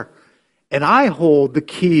forevermore. And I hold the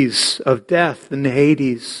keys of death and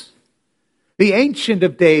Hades. The Ancient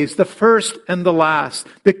of Days, the first and the last,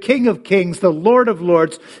 the King of Kings, the Lord of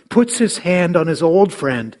Lords, puts his hand on his old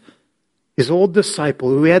friend, his old disciple,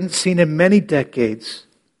 who he hadn't seen in many decades.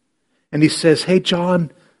 And he says, hey,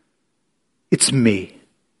 John, it's me.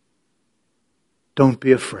 Don't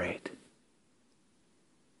be afraid.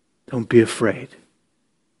 Don't be afraid.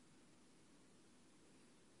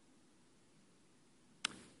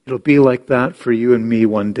 It'll be like that for you and me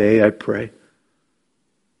one day, I pray.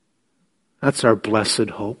 That's our blessed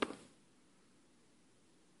hope.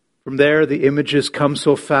 From there, the images come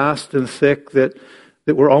so fast and thick that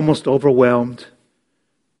we're almost overwhelmed.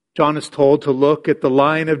 John is told to look at the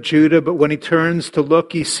Lion of Judah, but when he turns to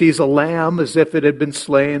look, he sees a lamb as if it had been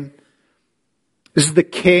slain. This is the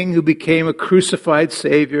King who became a crucified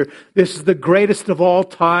Savior. This is the greatest of all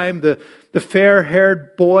time. The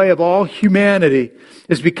fair-haired boy of all humanity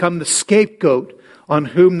has become the scapegoat on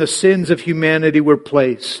whom the sins of humanity were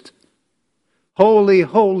placed. Holy,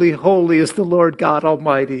 holy, holy is the Lord God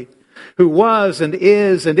Almighty, who was and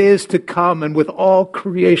is to come, and with all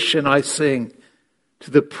creation I sing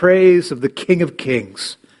to the praise of the King of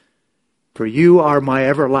Kings. For you are my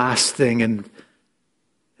everlasting, and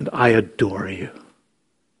I adore you.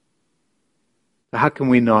 How can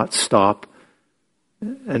we not stop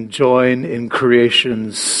and join in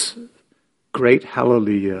creation's great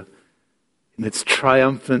hallelujah in its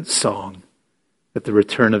triumphant song at the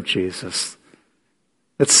return of Jesus?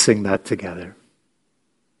 Let's sing that together.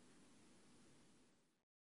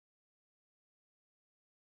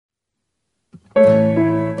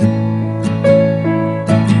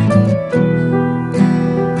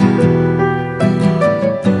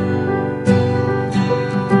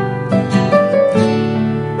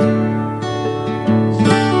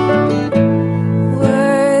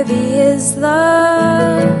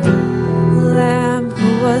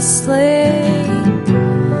 Slain,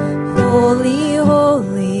 holy,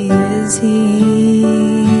 holy is He.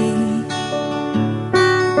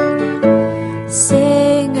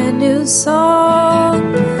 Sing a new song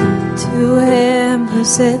to Him who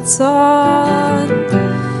sits on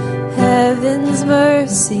heaven's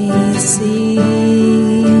mercy seat.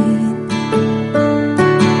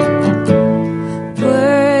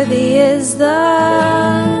 Worthy is the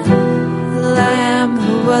Lamb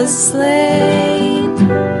who was slain.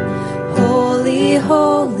 Holy,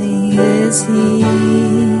 holy is He.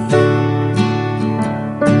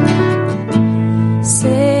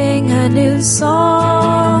 Sing a new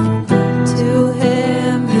song to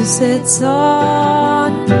Him who sits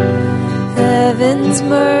on heaven's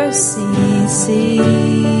mercy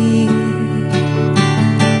seat.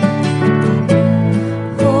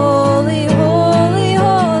 Holy, holy,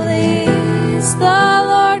 holy is the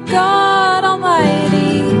Lord God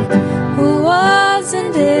Almighty, who was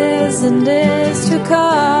and is to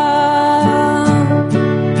come.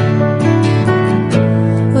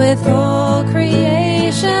 With all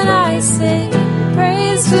creation I sing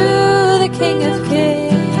praise to the King of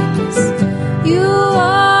Kings. You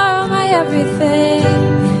are my everything,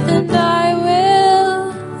 and I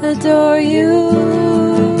will adore you.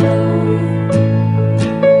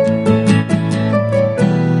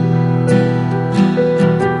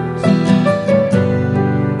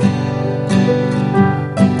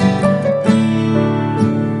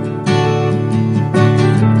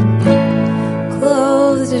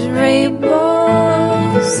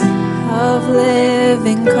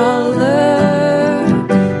 Living color,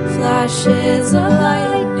 flashes of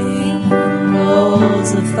lightning,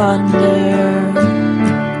 rolls of thunder.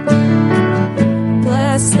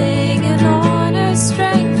 Blessing and honor,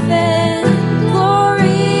 strength and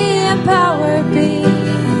glory and power be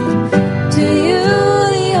to you,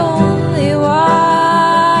 the only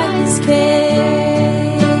wise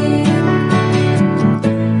King.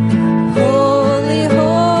 Holy,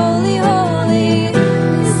 holy, holy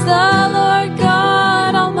is the Lord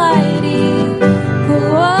God Almighty, who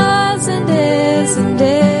was and is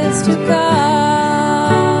to come.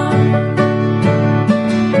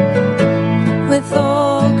 With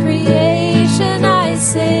all creation I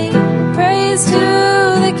sing praise to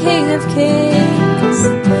the King of Kings.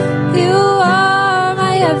 You are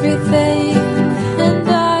my everything, and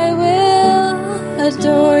I will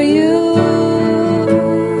adore you.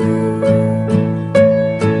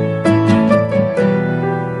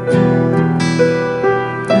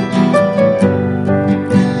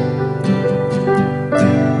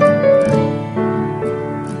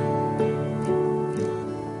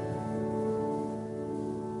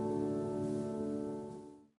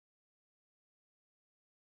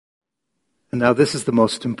 And now this is the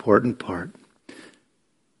most important part.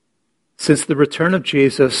 Since the return of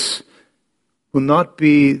Jesus will not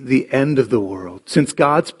be the end of the world, since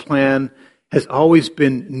God's plan has always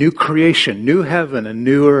been new creation, new heaven and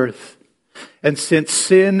new earth, and since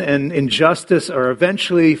sin and injustice are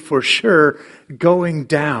eventually for sure going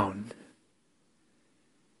down,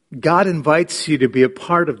 God invites you to be a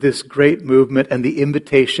part of this great movement, and the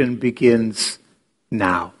invitation begins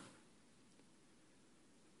now.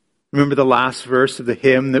 Remember the last verse of the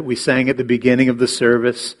hymn that we sang at the beginning of the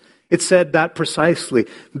service? It said that precisely.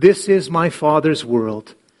 This is my Father's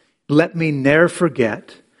world. Let me ne'er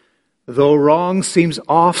forget. Though wrong seems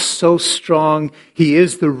oft so strong, he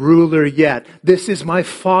is the ruler yet. This is my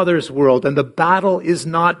Father's world, and the battle is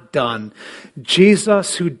not done.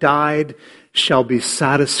 Jesus who died shall be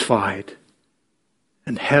satisfied,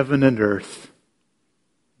 and heaven and earth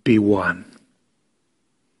be one.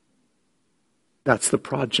 That's the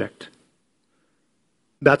project.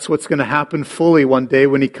 That's what's going to happen fully one day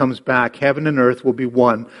when he comes back. Heaven and earth will be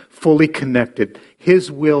one, fully connected.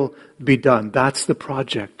 His will be done. That's the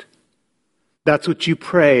project. That's what you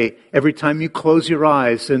pray every time you close your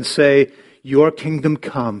eyes and say, your kingdom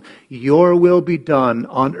come, your will be done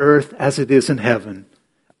on earth as it is in heaven.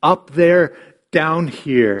 Up there, down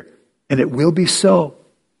here, and it will be so.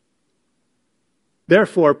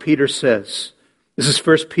 Therefore, Peter says, this is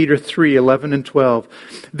 1 Peter 3, 11 and 12.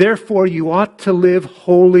 Therefore, you ought to live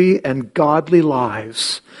holy and godly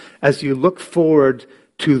lives as you look forward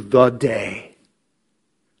to the day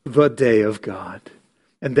of God.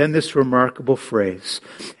 And then this remarkable phrase,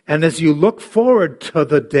 and as you look forward to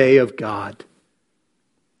the day of God,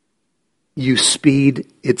 you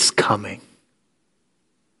speed its coming.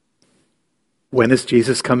 When is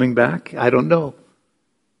Jesus coming back? I don't know.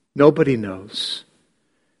 Nobody knows.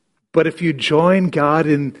 But if you join God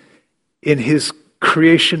in his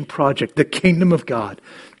creation project, the kingdom of God,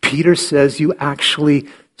 Peter says you actually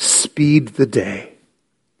speed the day.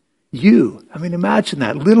 You, imagine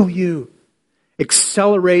that, little you,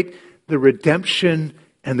 accelerate the redemption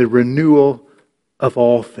and the renewal of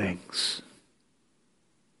all things.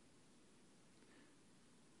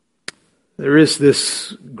 There is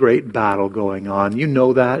this great battle going on. You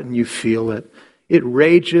know that and you feel it. It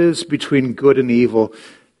rages between good and evil.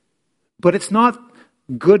 But it's not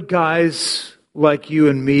good guys like you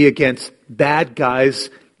and me against bad guys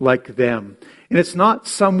like them. And it's not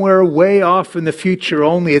somewhere way off in the future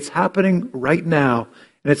only. It's happening right now.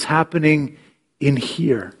 And it's happening in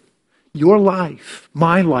here. Your life,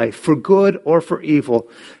 my life, for good or for evil,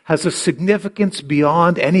 has a significance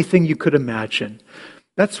beyond anything you could imagine.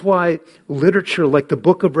 That's why literature like the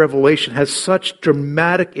book of Revelation has such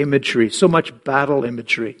dramatic imagery, so much battle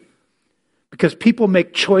imagery. Because people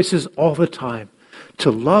make choices all the time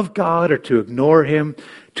to love God or to ignore him,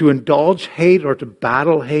 to indulge hate or to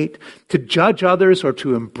battle hate, to judge others or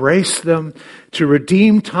to embrace them, to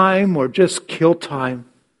redeem time or just kill time.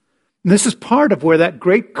 And this is part of where that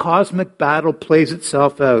great cosmic battle plays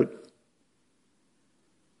itself out.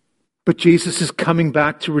 But Jesus is coming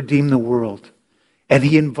back to redeem the world. And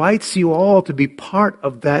he invites you all to be part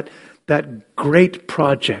of that great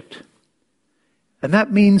project. And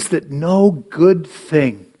that means that no good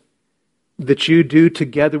thing that you do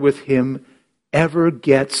together with him ever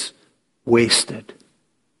gets wasted.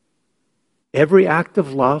 Every act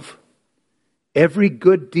of love, every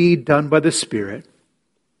good deed done by the Spirit,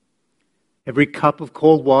 every cup of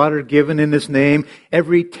cold water given in his name,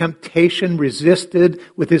 every temptation resisted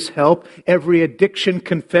with his help, every addiction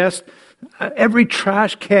confessed, every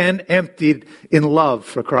trash can emptied in love,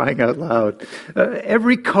 for crying out loud.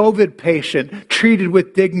 Every COVID patient treated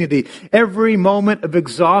with dignity. Every moment of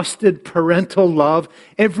exhausted parental love.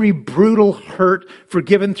 Every brutal hurt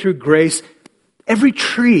forgiven through grace. Every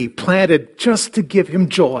tree planted just to give him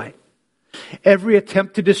joy. Every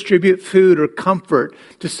attempt to distribute food or comfort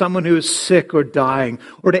to someone who is sick or dying,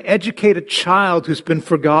 or to educate a child who's been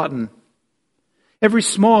forgotten. Every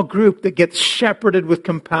small group that gets shepherded with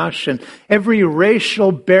compassion. Every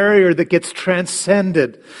racial barrier that gets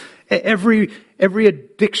transcended. Every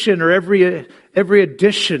addiction or every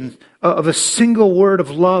addition of a single word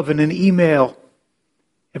of love in an email.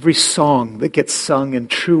 Every song that gets sung in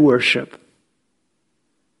true worship.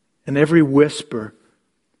 And every whisper,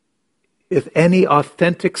 if any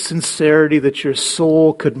authentic sincerity that your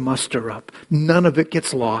soul could muster up, none of it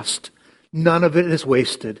gets lost. None of it is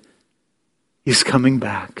wasted. He's coming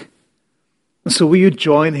back. And so will you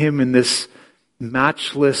join him in this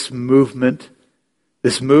matchless movement,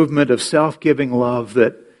 this movement of self-giving love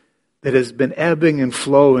that has been ebbing and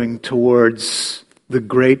flowing towards the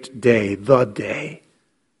great day, the day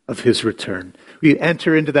of his return. We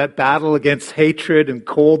enter into that battle against hatred and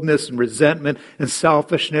coldness and resentment and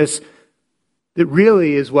selfishness that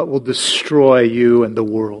really is what will destroy you and the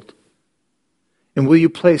world. And will you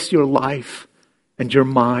place your life and your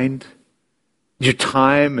mind, your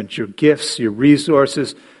time and your gifts, your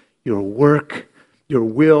resources, your work, your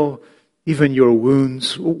will, even your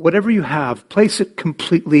wounds, whatever you have, place it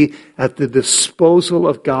completely at the disposal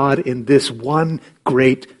of God in this one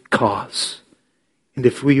great cause. And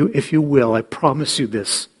if you will, I promise you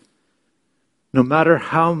this, no matter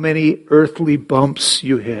how many earthly bumps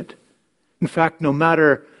you hit, in fact, no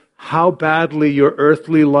matter how badly your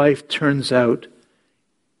earthly life turns out,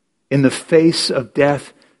 in the face of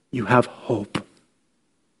death, you have hope.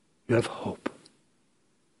 You have hope.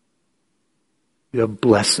 You have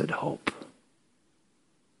blessed hope.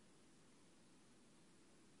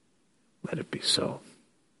 Let it be so.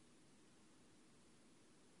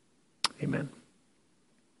 Amen.